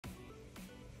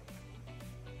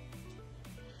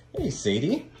Hey,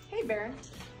 Sadie. Hey, Baron.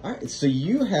 All right, so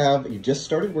you just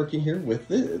started working here with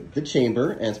the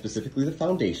chamber and specifically the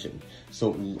foundation.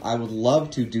 So I would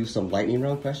love to do some lightning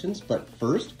round questions, but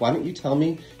first, why don't you tell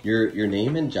me your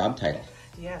name and job title?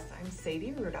 Yes, I'm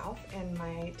Sadie Rudolph, and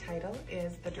my title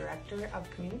is the Director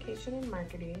of Communication and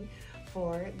Marketing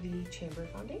for the Chamber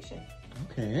Foundation.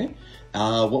 Okay.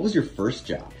 What was your first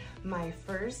job? My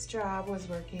first job was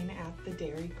working at the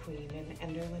Dairy Queen in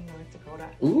Enderlin, North Dakota.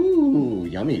 Ooh,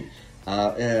 yummy.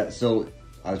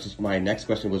 My next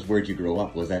question was, where'd you grow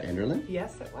up? Was that Enderlin?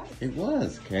 Yes, it was. It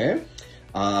was, okay.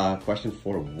 Question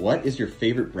 4, what is your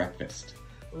favorite breakfast?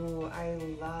 Ooh, I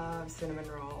love cinnamon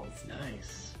rolls.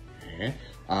 Nice. Okay.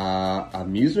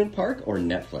 Amusement park or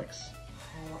Netflix?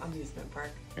 Oh, amusement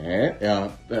park. Okay.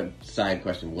 Side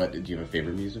question, do you have a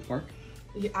favorite amusement park?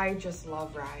 I just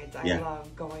love rides. I Yeah.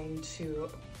 love going to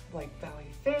like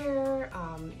Valley Fair,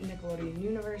 Nickelodeon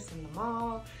Universe in the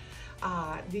mall.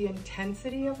 The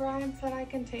intensity of rides that I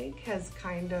can take has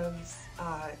kind of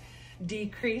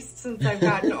decreased since I've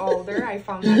gotten older. I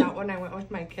found that out when I went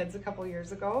with my kids a couple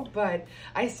years ago, but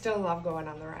I still love going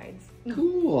on the rides.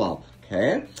 Cool.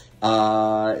 Okay.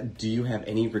 Do you have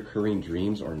any recurring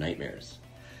dreams or nightmares?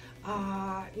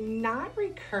 Not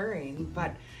recurring,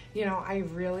 but you know, I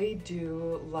really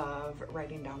do love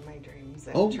writing down my dreams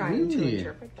and trying to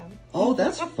interpret them. Oh,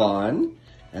 that's fun.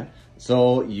 Yeah.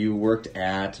 So you worked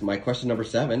at, my question number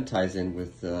 7 ties in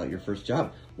with your first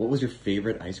job. What was your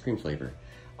favorite ice cream flavor?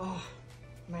 Oh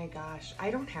my gosh,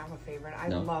 I don't have a favorite. I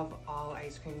love all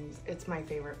ice creams. It's my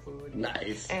favorite food.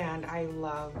 Nice. And I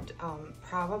loved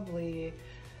probably,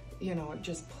 you know,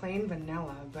 just plain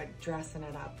vanilla, but dressing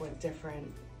it up with different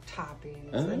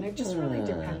toppings. And it just really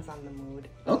depends on the mood.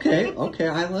 Okay,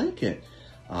 I like it.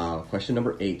 Question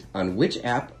number 8. On which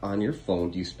app on your phone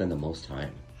do you spend the most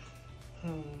time?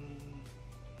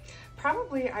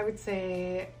 Probably, I would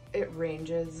say it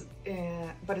ranges,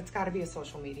 but it's got to be a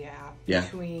social media app. Yeah.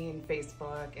 Between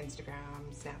Facebook,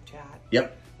 Instagram, Snapchat.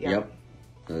 Yep.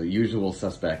 The usual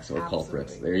suspects or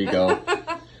culprits. Absolutely. There you go.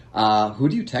 Who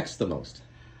do you text the most?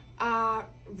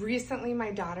 Recently,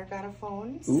 my daughter got a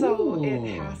phone, so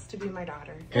it has to be my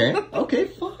daughter. Okay,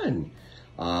 fun.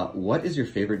 What is your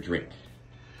favorite drink?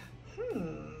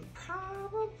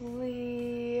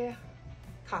 Probably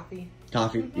coffee.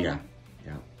 Coffee? Yeah.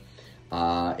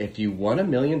 If you won $1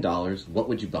 million, what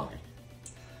would you buy?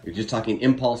 You're just talking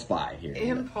impulse buy here.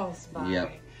 Impulse buy.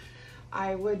 Yep.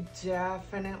 I would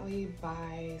definitely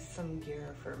buy some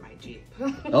gear for my Jeep.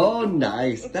 Oh,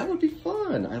 nice. That would be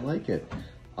fun. I like it.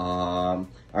 All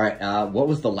right. What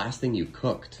was the last thing you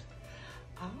cooked?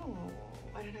 Oh,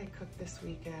 what did I cook this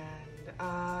weekend?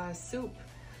 Soup.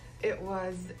 It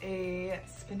was a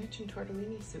spinach and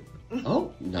tortellini soup.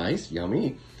 Oh, nice.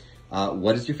 Yummy.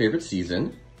 What is your favorite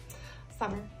season?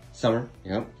 Summer.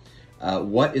 Yep.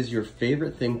 What is your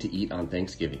favorite thing to eat on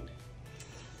Thanksgiving?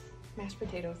 Mashed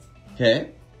potatoes.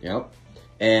 Okay. Yep.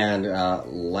 And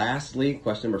lastly,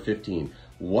 question number 15.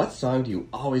 What song do you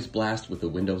always blast with the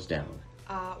windows down?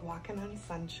 Walking on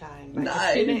Sunshine by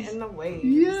Nice. Christina in the Waves.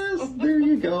 Yes, there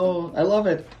you go. I love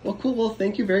it. Well, cool. Well,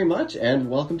 thank you very much,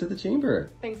 and welcome to the chamber.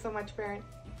 Thanks so much, Baron.